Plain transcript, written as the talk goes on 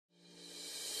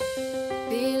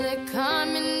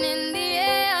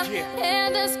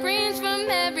and the screams from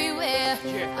everywhere.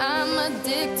 I'm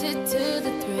addicted to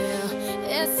the thrill.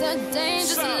 It's a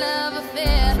dangerous love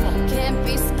affair. Can't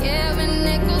be scared when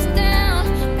it goes down.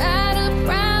 Got a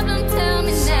problem? Tell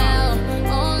me now.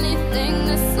 Only thing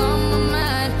that's on my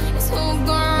mind is who gon'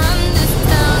 run this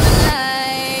town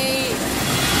tonight.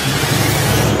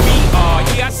 We are,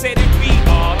 yeah, I said it. We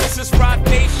are. This is Rock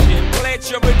Nation. Pledge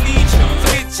your allegiance.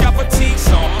 Hit your fatigue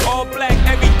song. All black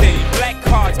everything. Black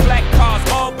cars,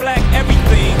 all black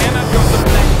everything. And our girls are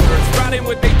black birds riding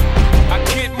with they. I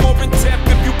get more in depth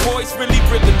if you boys really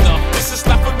real enough. This is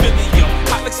not familiar.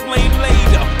 I'll explain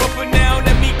later. But for now,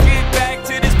 let me get back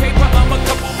to this paper. I'm a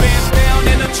couple bands down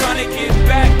and I'm trying to get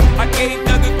back. I gave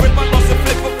Doug a grip. I lost a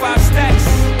flip for 5 stacks.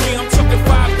 Yeah, I'm talking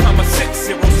 5,6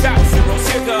 zeros, stop zeros.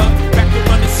 Here go. Back to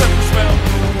running circles well.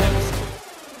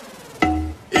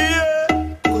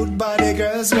 Yeah, good body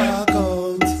girls walk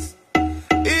out.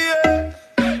 Yeah,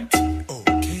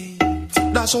 okay.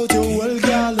 Dash out your whole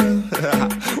girl.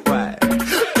 Why?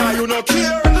 Now you no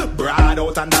care. Broad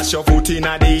out and dash your foot in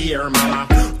the air, mama.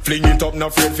 Fling it up, no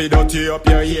afraid fi dirty up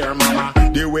your ear, mama.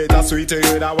 The way that sweet to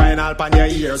you, that wine up on your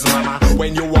ears, mama.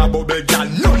 When you a bubble girl,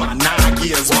 no man, nah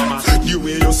gears, mama. The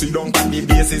way you sit down on the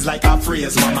bass is like a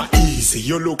phrase, mama. Easy,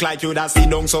 you look like you da sit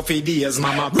down so for days,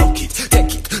 mama. Rock it,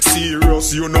 take it,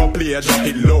 serious, you no play, drop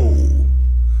it low.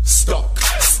 Stuck,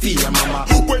 steer, mama.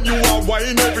 When you a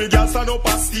wine, every girl stand up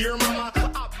and steer, mama.